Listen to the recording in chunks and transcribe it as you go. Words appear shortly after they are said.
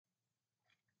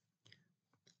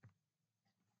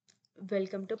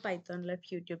Welcome to Python life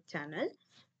YouTube channel.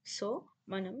 So,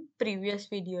 మనం previous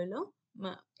వీడియోలో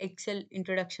మ ఎక్సెల్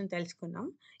ఇంట్రొడక్షన్ తెలుసుకున్నాం.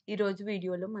 ఈరోజు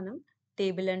వీడియోలో మనం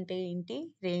టేబుల్ అంటే ఏంటి,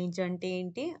 రేంజ్ అంటే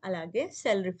ఏంటి, అలాగే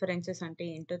సెల్ రిఫరెన్సెస్ అంటే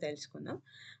ఏంటో తెలుసుకుందాం.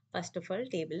 First of all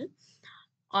table.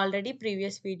 Already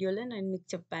previous వీడియోలో నేను మీకు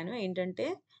చెప్పాను ఏంటంటే,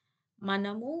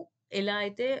 మనము ఎలా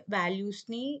అయితే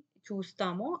వాల్యూస్‌ని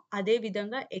చూస్తామో, అదే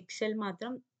విధంగా ఎక్సెల్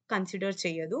మాత్రం కన్సిడర్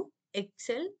చేయదు.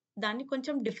 ఎక్సెల్ దాన్ని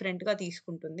కొంచెం డిఫరెంట్‌గా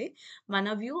తీసుకుంటుంది. మన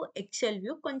వ్యూ, ఎక్సెల్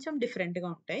వ్యూ కొంచెం డిఫరెంట్‌గా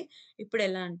ఉంటాయి.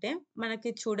 ఇప్పుడెలా అంటే, మనకి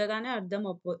చూడగానే అర్థం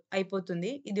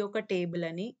అయిపోతుంది. ఇది ఒక టేబుల్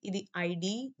అని, ఇది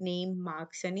ఐడీ, నేమ్,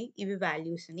 మార్క్స్ అని, ఇవి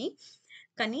వాల్యూస్ అని.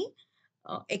 కానీ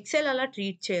ఎక్సెల్ అలా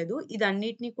ట్రీట్ చేయదు.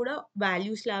 ఇదన్నిటిని కూడా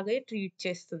వాల్యూస్ లాగే ట్రీట్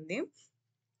చేస్తుంది.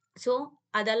 సో,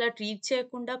 అదలా ట్రీట్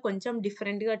చేయకుండా కొంచెం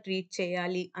డిఫరెంట్‌గా ట్రీట్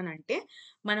చేయాలి అనంటే,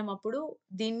 మనం అప్పుడు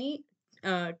దీన్ని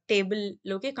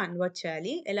టేబుల్‌లోకి కన్వర్ట్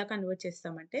చేయాలి. ఎలా కన్వర్ట్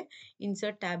చేస్తామంటే,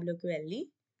 ఇన్సర్ట్ ట్యాబ్‌లోకి వెళ్ళి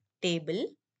table.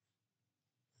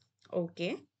 Okay.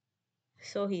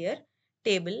 So, here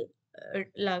table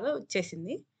లాగా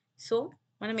వచ్చేసింది. సో,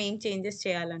 మనం ఏం చేంజెస్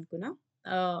చేయాలనుకున్నా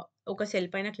ఒక సెల్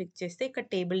పైన క్లిక్ చేస్తే ఇక్కడ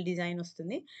టేబుల్ డిజైన్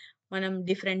వస్తుంది. మనం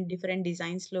డిఫరెంట్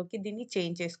డిజైన్స్‌లోకి దీన్ని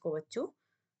చేంజ్ చేసుకోవచ్చు.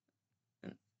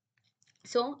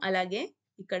 సో, అలాగే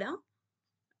ఇక్కడ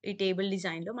ఈ టేబుల్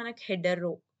డిజైన్‌లో మనకి హెడర్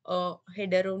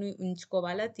రోని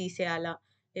ఉంచుకోవాలా? తీసేయాలా?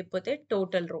 లేకపోతే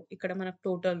టోటల్ రో. ఇక్కడ మనకు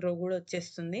టోటల్ రో గూడా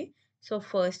వచ్చేస్తుంది. సో,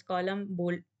 ఫస్ట్ కాలమ్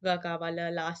బోల్డ్‌గా కావాలా?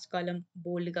 లాస్ట్ కాలమ్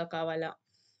బోల్డ్‌గా కావాలా?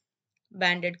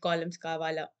 బ్యాండెడ్ కాలమ్స్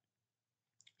కావాలా?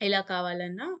 ఎలా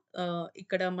కావాలన్నా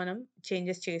ఇక్కడ మనం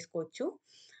చేంజెస్ చేసుకోవచ్చు.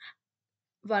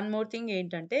 వన్ మోర్ థింగ్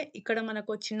ఏంటంటే, ఇక్కడ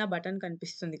మనకో చిన్న బటన్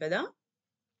కనిపిస్తుంది కదా!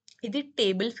 ఇది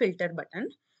టేబుల్ ఫిల్టర్ బటన్.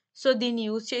 సో, దీన్ని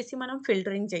యూజ్ చేసి మనం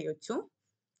ఫిల్టరింగ్ చేయొచ్చు.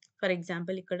 ఫర్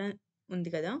ఎగ్జాంపుల్ ఇక్కడ ఉంది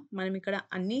కదా! మనం ఇక్కడ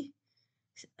అన్నీ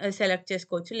సెలెక్ట్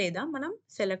చేసుకోవచ్చు. లేదా మనం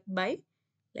సెలెక్ట్ బై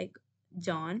లైక్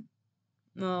జాన్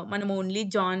మనం ఓన్లీ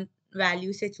జాన్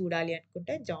వాల్యూసే చూడాలి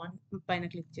అనుకుంటే జాన్ పైన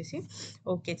క్లిక్ చేసి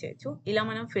ఓకే చేయొచ్చు. ఇలా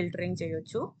మనం ఫిల్టరింగ్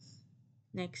చేయొచ్చు.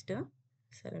 Next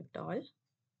select all.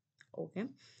 ఓకే.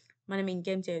 మనం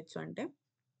ఇంకేం చేయొచ్చు అంటే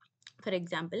ఫర్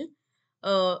ఎగ్జాంపుల్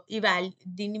ఈ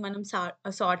దీన్ని మనం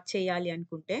సార్ట్ చేయాలి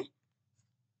అనుకుంటే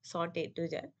sort A to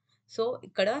Z. So,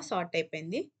 ఇక్కడ సార్ట్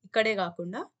అయిపోయింది. ఇక్కడే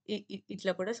గాకుండా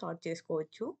ఇట్లా కూడా సార్ట్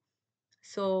చేసుకోవచ్చు.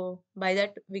 So, by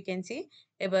that we can see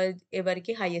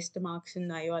ఎవరికి హైయెస్ట్ మార్క్స్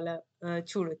ఉన్నాయో అలా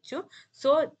చూడొచ్చు. సో,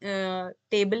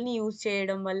 టేబుల్‌ని యూజ్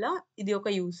చేయడం వల్ల ఇది ఒక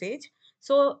యూసేజ్.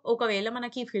 సో, ఒకవేళ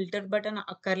మనకి ఫిల్టర్ బటన్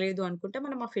అక్కర్లేదు అనుకుంటే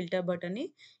మనం ఆ ఫిల్టర్ బటన్‌ని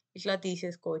ఇట్లా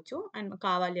తీసేసుకోవచ్చు. అండ్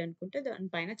కావాలి అనుకుంటే దాని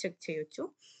పైన చెక్ చేయొచ్చు.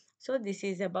 So, this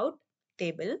is about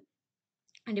table.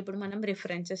 And ఇప్పుడు మనం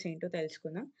రిఫరెన్సెస్ ఏంటో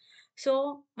తెలుసుకుందాం. సో,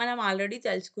 మనం ఆల్రెడీ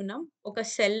తెలుసుకున్నాం. ఒక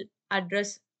సెల్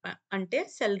అడ్రెస్ అంటే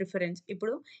సెల్ రిఫరెన్స్.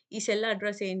 ఇప్పుడు ఈ సెల్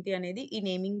అడ్రెస్ ఏంటి అనేది ఈ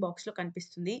నేమింగ్ బాక్స్‌లో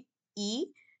కనిపిస్తుంది.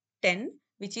 E10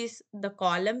 which is the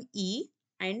column E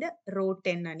and రో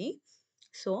 10 అని.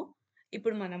 సో,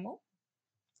 ఇప్పుడు మనము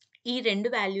ఈ 2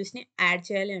 వాల్యూస్‌ని యాడ్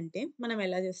చేయాలి అంటే మనం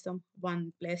ఎలా చేస్తాం? 1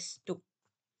 + 2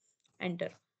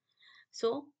 ఎంటర్. సో,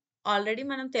 ఆల్రెడీ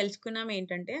మనం తెలుసుకున్నాం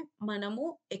ఏంటంటే, మనము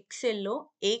ఎక్సెల్‌లో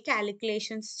ఏ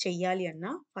కాలిక్యులేషన్స్ చెయ్యాలి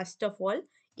అన్నా first of all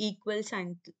equal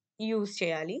sign use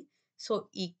చేయాలి. సో,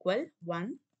 ఈక్వల్ 1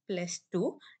 + 2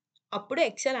 అప్పుడు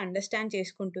ఎక్సెల్ అండర్‌స్టాండ్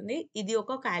చేసుకుంటుంది. ఇది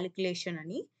ఒక కాలిక్యులేషన్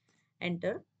అని.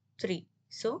 Enter 3.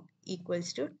 So,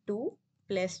 equals to 2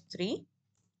 + 3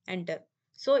 enter.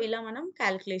 So, ఇలా మనం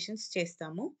కాలిక్యులేషన్స్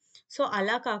చేస్తాము. సో,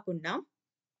 అలా కాకుండా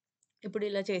ఇప్పుడు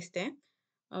ఇలా చేస్తే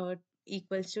ఆహ్,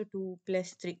 ఈక్వల్స్ టు 2 +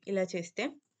 3 ఇలా చేస్తే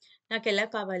నాకెలా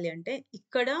కావాలి అంటే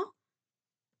ఇక్కడ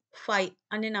 5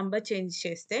 అనే నంబర్ చేంజ్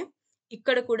చేస్తే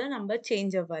ఇక్కడ కూడా నంబర్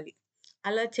చేంజ్ అవ్వాలి.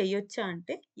 అలా చేయొచ్చా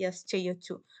అంటే యెస్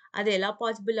చేయొచ్చు. అది ఎలా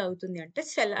పాసిబుల్ అవుతుంది అంటే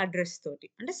సెల్ అడ్రెస్ తోటి.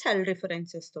 అంటే సెల్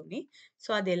రిఫరెన్సెస్ తోని. సో,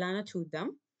 అది ఎలానో చూద్దాం.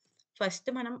 ఫస్ట్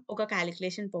మనం ఒక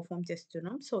కాలిక్యులేషన్ పెర్ఫార్మ్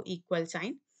చేస్తున్నాం. So, equal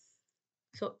sign.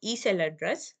 సో, ఈ సెల్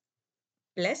అడ్రెస్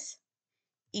ప్లస్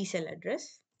ఈ cell address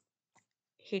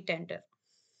hit enter.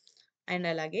 And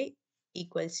అలాగే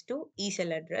ఈక్వల్స్ టు ఈ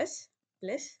సెల్ అడ్రెస్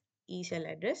ప్లస్ ఈ cell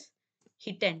address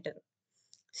hit enter.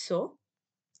 So,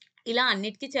 ఇలా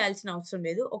అన్నిటికి చేయాల్సిన అవసరం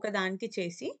లేదు. ఒకదానికి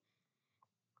చేసి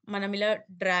మనం ఇలా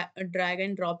డ్రాగ్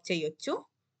అండ్ డ్రాప్ చేయొచ్చు.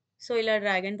 సో, ఇలా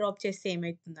డ్రాగ్ అండ్ డ్రాప్ చేస్తే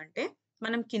ఏమైతుందంటే,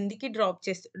 మనం కిందికి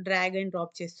డ్రాగ్ అండ్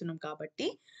డ్రాప్ చేస్తున్నాం కాబట్టి,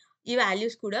 ఈ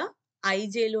వాల్యూస్ కూడా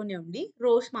ఐజేలోనే ఉండి,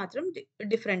 రోస్ మాత్రం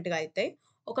డిఫరెంట్‌గా అయితాయి.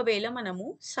 ఒకవేళ మనము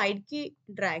సైడ్‌కి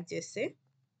డ్రాగ్ చేస్తే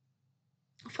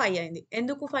 5 అయింది.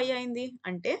 ఎందుకు 5 అయింది?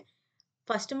 అంటే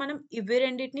ఫస్ట్ మనం ఇవి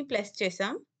రెండిటిని ప్లస్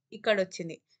చేసాం.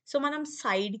 ఇక్కడొచ్చింది. సో, మనం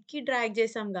సైడ్‌కి డ్రాగ్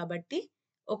చేసాం గాబట్టి,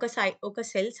 ఒక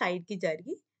సెల్ సైడ్‌కి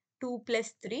జరిగి 2 +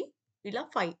 3 ఇలా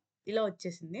 5 ఇలా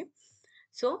వచ్చేసింది.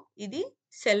 సో, ఇది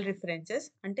సెల్ రిఫరెన్సెస్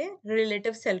అంటే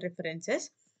రిలేటివ్ సెల్ రిఫరెన్సెస్.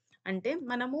 అంటే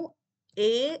మనము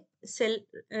ఏ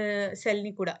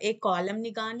సెల్‌ని కూడా ఏ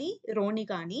కాలమ్‌ని గానీ, రోని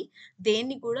కానీ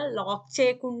దేన్ని కూడా లాక్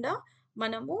చేయకుండా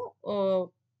మనము ఆహ్,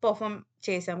 పెర్ఫార్మ్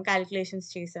చేసాము. కాలిక్యులేషన్స్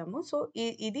చేసాము. సో,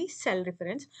 ఇది సెల్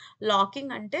రిఫరెన్స్.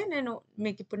 లాకింగ్ అంటే నేను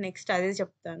మీకిప్పుడు నెక్స్ట్ అదే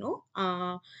చెప్తాను.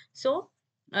 సో,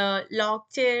 లాక్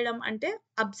చేయడం అంటే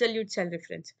absolute cell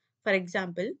reference. For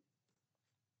example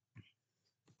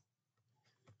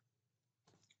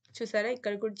చూసారా?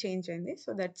 ఇక్కడ కూడా చేంజ్ అయింది. So,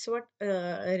 that's what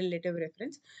relative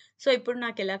reference. So, ఇప్పుడు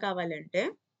నాకెలా కావాలంటే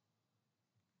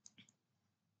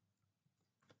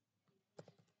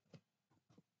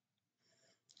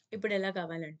ఇప్పుడెలా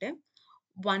కావాలంటే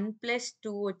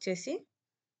 1+2 వచ్చేసి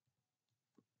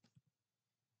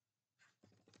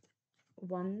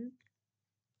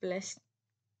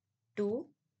 1+2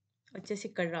 వచ్చేసి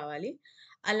ఇక్కడ రావాలి.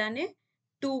 అలానే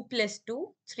 2+2,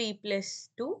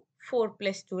 3+2,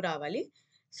 4+2 రావాలి.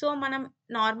 సో, మనం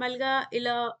నార్మల్‌గా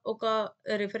ఇలా ఒక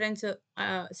రిఫరెన్స్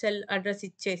సెల్ అడ్రెస్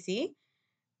ఇచ్చేసి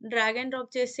డ్రాగ్ అండ్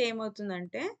డ్రాప్ చేస్తే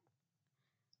ఏమవుతుందంటే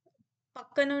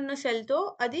పక్కన ఉన్న సెల్‌తో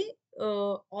అది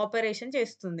ఆపరేషన్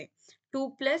చేస్తుంది. 2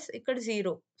 ప్లస్ ఇక్కడ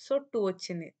 0. సో, 2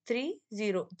 వచ్చింది. 3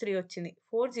 0 3 వచ్చింది.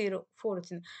 4 0 4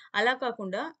 వచ్చింది. అలా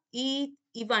కాకుండా ఈ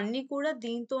ఇవన్నీ కూడా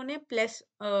దీంతోనే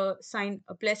సైన్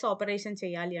ప్లస్ ఆపరేషన్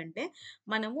చేయాలి అంటే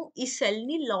మనము ఈ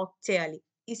సెల్‌ని లాక్ చేయాలి.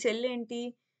 ఈ సెల్ ఏంటి?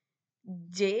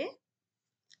 జే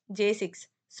జే6.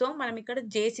 సో, మనం ఇక్కడ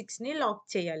జే6ని లాక్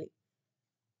చేయాలి.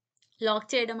 లాక్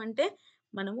చేయడం అంటే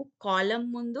మనము కాలమ్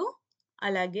ముందు,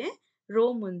 అలాగే రో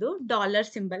ముందు డాలర్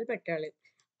సింబల్ పెట్టాలి.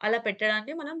 అలా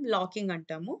పెట్టడాన్ని మనం లాకింగ్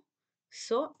అంటాము.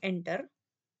 So, enter.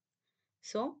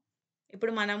 సో,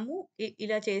 ఇప్పుడు మనము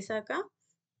ఇలా చేశాక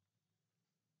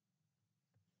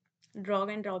డ్రాగ్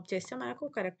అండ్ డ్రాప్ చేస్తే మనకు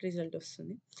కరెక్ట్ రిజల్ట్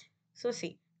వస్తుంది. సో,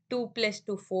 2 +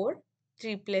 2 4,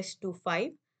 3 + 2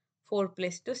 5, 4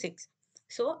 + 2 6.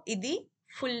 సో, ఇది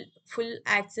ఫుల్ ఫుల్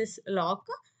యాక్సెస్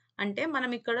లాక్. అంటే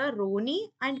మనం ఇక్కడ రోని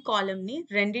అండ్ కాలమ్‌ని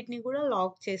రెండిటిని కూడా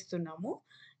లాక్ చేస్తున్నాము.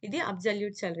 ఇది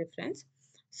అబ్సల్యూట్ సెల్ రిఫరెన్స్.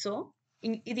 సో,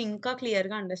 ఇది ఇంకా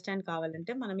క్లియర్‌గా అండర్‌స్టాండ్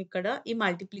కావాలంటే మనం ఇక్కడ ఈ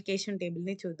మల్టిప్లికేషన్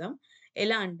టేబుల్‌ని చూద్దాం.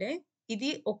 ఎలా అంటే ఇది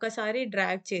ఒక్కసారి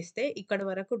డ్రాగ్ చేస్తే ఇక్కడి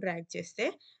వరకు డ్రాగ్ చేస్తే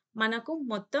మనకు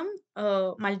మొత్తం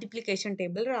మల్టిప్లికేషన్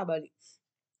టేబుల్ రావాలి.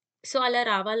 సో, అలా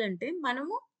రావాలంటే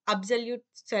మనము అబ్సల్యూట్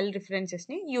సెల్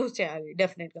రిఫరెన్సెస్‌ని యూజ్ చేయాలి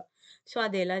డెఫినెట్‌గా. సో,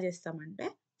 అదెలా చేస్తామంటే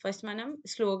ఫస్ట్ మనం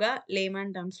స్లోగా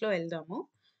లేమన్ టర్మ్స్‌లో వెళ్దాము.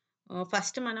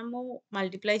 ఫస్ట్ మనము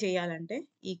మల్టిప్లై చేయాలంటే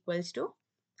equals to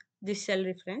this cell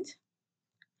reference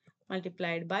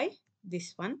multiplied by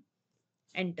this one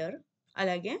enter.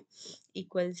 అలాగే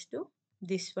equals to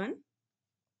this one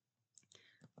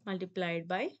multiplied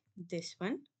by this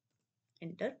one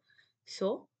enter. So,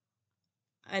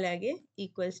 అలాగే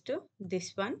equals to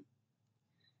this one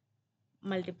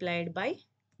multiplied by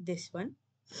this one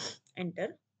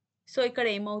enter. So, ఇక్కడ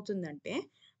ఏమవుతుందంటే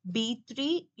B3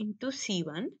 into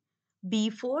C1,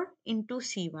 B4 into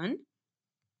C1,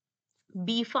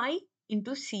 B5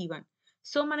 into C1.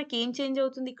 So, మనకేం change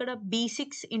అవుతుంది ఇక్కడ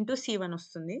B6 into C1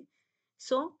 వస్తుంది.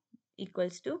 So,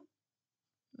 equals to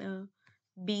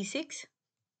B6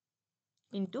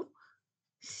 into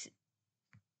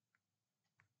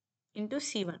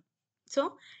C1. So,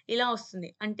 ఇలా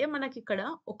వస్తుంది. అంటే మనకిక్కడ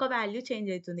ఒక వాల్యూ చేంజ్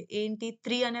అయితుంది. ఏంటి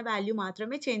 3 అనే వాల్యూ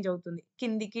మాత్రమే చేంజ్ అవుతుంది.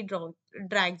 కిందికి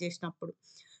డ్రాగ్ చేసినప్పుడు.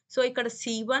 సో, ఇక్కడ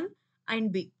C1 అండ్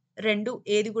B 2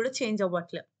 ఏది కూడా చేంజ్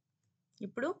అవ్వట్లే.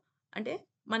 ఇప్పుడు అంటే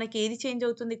మనకేది చేంజ్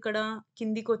అవుతుంది ఇక్కడ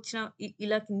కిందికొచ్చిన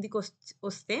ఇలా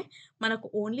వస్తే మనకు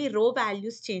ఓన్లీ రో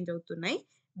వాల్యూస్ చేంజ్ అవుతున్నాయి.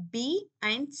 B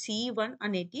అండ్ C1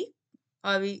 అనేటివి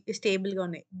అవి స్టేబుల్‌గా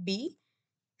ఉన్నాయి. B,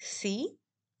 C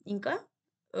ఇంకా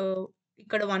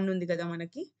ఇక్కడ 1 ఉంది కదా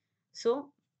మనకి. సో,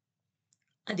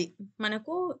 అది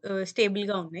మనకు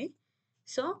స్టేబుల్‌గా ఉన్నాయి.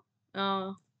 సో,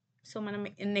 ఆహ్, సో, మనం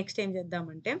నెక్స్ట్ ఏం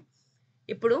చేద్దామంటే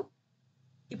ఇప్పుడు,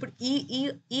 ఇప్పుడు ఈ ఈ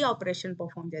ఈ ఆపరేషన్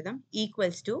పెర్ఫార్మ్ చేద్దాం.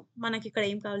 ఈక్వల్స్ టు మనకిక్కడ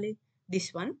ఏం కావాలి? This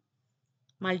one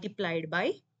multiplied by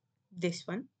this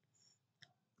one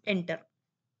enter.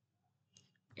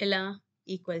 ఎలా?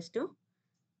 Equals to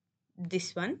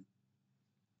this one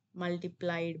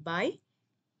multiplied by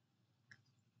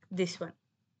this one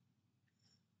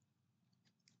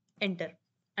enter.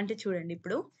 అంటే చూడండి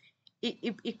ఇప్పుడు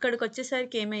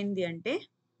ఇక్కడికొచ్చేసరికి ఏమైంది అంటే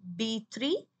B3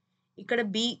 ఇక్కడ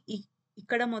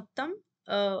ఇక్కడ మొత్తం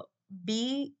ఆహ్, B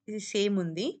సేమ్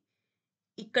ఉంది.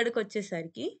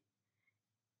 ఇక్కడికొచ్చేసరికి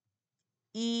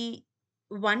ఈ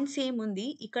 1 సేమ్ ఉంది.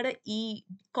 ఇక్కడ ఈ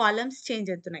కాలమ్స్ చేంజ్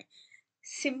అవుతున్నాయి.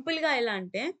 సింపుల్‌గా ఎలా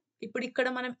అంటే ఇప్పుడు ఇక్కడ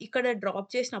మనం ఇక్కడ డ్రాప్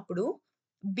చేసినప్పుడు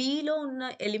Bలో ఉన్న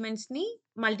ఎలిమెంట్స్‌ని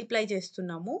మల్టిప్లై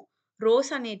చేస్తున్నాము.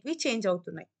 రోస్ అనేటివి చేంజ్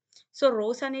అవుతున్నాయి. సో,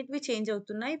 రోస్ అనేటివి చేంజ్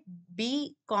అవుతున్నాయి. B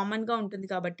కామన్‌గా ఉంటుంది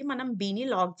కాబట్టి మనం Bని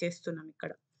లాక్ చేస్తున్నాం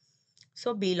ఇక్కడ. So,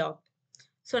 B locked.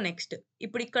 So, next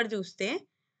ఇప్పుడు ఇక్కడ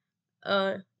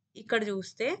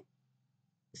చూస్తే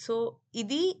సో,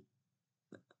 ఇది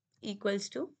equals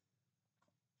to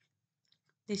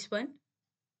this one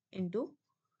into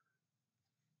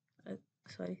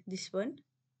this one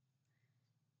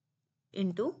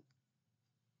into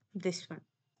this one.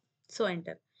 So,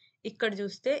 enter. ఇక్కడ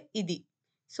చూస్తే ఇది.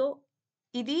 సో,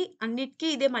 ఇది అన్నిటికి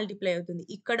ఇదే మల్టిప్లై అవుతుంది.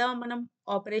 ఇక్కడ మనం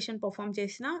ఆపరేషన్ పెర్ఫార్మ్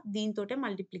చేసినా దీనితోటే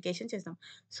మల్టిప్లికేషన్ చేస్తాం.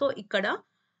 సో, ఇక్కడ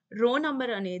రో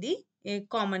నంబర్ అనేది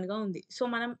కామన్‌గా ఉంది. సో,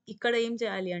 మనం ఇక్కడ ఏం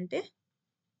చేయాలి అంటే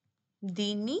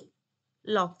దీన్ని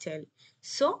లాక్ చేయాలి.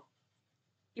 సో,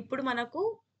 ఇప్పుడు మనకు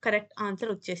కరెక్ట్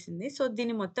ఆన్సర్ వచ్చేసింది. సో,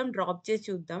 దీన్ని మొత్తం డ్రాప్ చేసి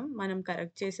చూద్దాం. మనం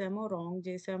కరెక్ట్ చేసామో, రాంగ్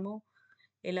చేసామో,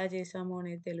 ఎలా చేసామో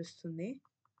అనేది తెలుస్తుంది.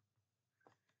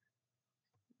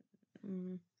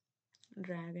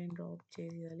 డ్రాగ్ అండ్ డ్రాప్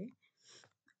చేయాలి.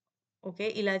 ఓకే.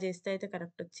 ఇలా చేస్తే అయితే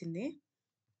కరెక్ట్ వచ్చింది.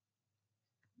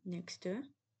 నెక్స్ట్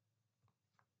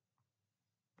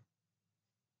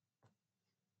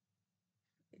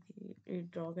ఈ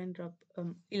డ్రాగ్ అండ్ డ్రాప్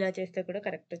ఇలా చేస్తే కూడా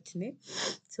కరెక్ట్ వచ్చింది.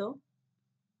 So,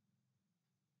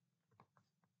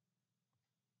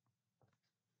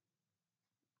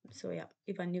 yeah!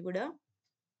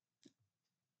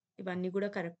 ఇవన్నీ కూడా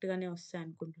కరెక్ట్ గానే వస్తాయి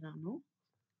అనుకుంటున్నాను.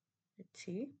 Let's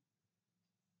see.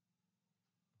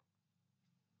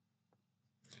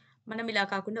 మనం ఇలా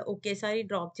కాకుండా ఒకేసారి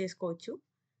డ్రాప్ చేసుకోవచ్చు.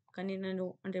 కానీ నేను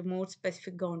అంటే మోర్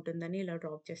స్పెసిఫిక్‌గా ఉంటుందని ఇలా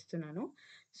డ్రాప్ చేస్తున్నాను.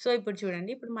 సో, ఇప్పుడు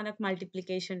చూడండి. ఇప్పుడు మనకు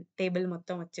మల్టిప్లికేషన్ టేబుల్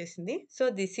మొత్తం వచ్చేసింది. So,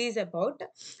 this is about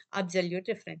absolute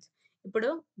reference. ఇప్పుడు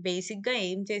బేసిక్‌గా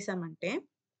ఏం చేసామంటే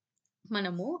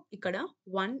మనము ఇక్కడ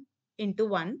 1 ఇంటూ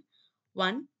 1,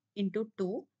 1 ఇంటూ 2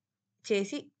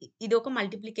 చేసి ఇదొక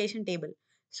మల్టిప్లికేషన్ టేబుల్.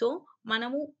 సో,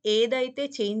 మనము ఏదైతే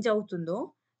చేంజ్ అవుతుందో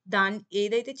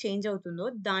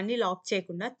దాన్ని లాక్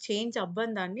చేయకుండా చేంజ్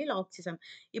అవ్వని దాన్ని లాక్ చేసాం.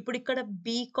 ఇప్పుడు ఇక్కడ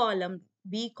బి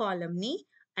కాలమ్‌ని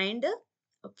అండ్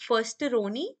ఫస్ట్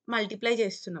రోని మల్టిప్లై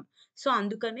చేస్తున్నాం. సో,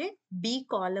 అందుకనే బి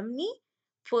కాలమ్‌ని,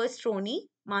 ఫస్ట్ రోని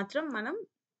మాత్రం మనం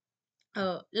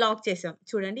లాక్ చేసాం.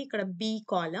 చూడండి ఇక్కడ బి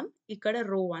కాలమ్, ఇక్కడ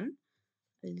రో 1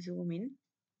 జూమ్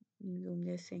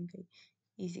చేస్తే ఇంకా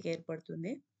ఈజీగా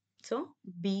ఏర్పడుతుంది. So,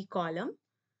 B column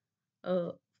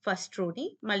first రోని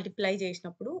multiply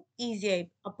చేసినప్పుడు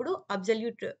అప్పుడు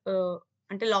అబ్సల్యూట్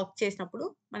అంటే లాక్ చేసినప్పుడు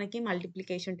మనకి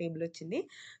మల్టిప్లికేషన్ టేబుల్ వచ్చింది.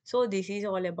 So, this is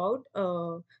all about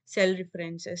cell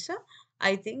references.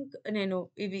 I think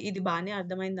ఇది బానే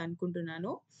అర్థమైంది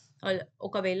అనుకుంటున్నాను.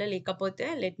 ఒకవేళ లేకపోతే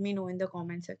let me no in the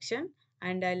comment section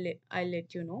and I'll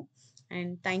let you know.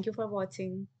 And thank you for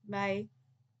watching. By.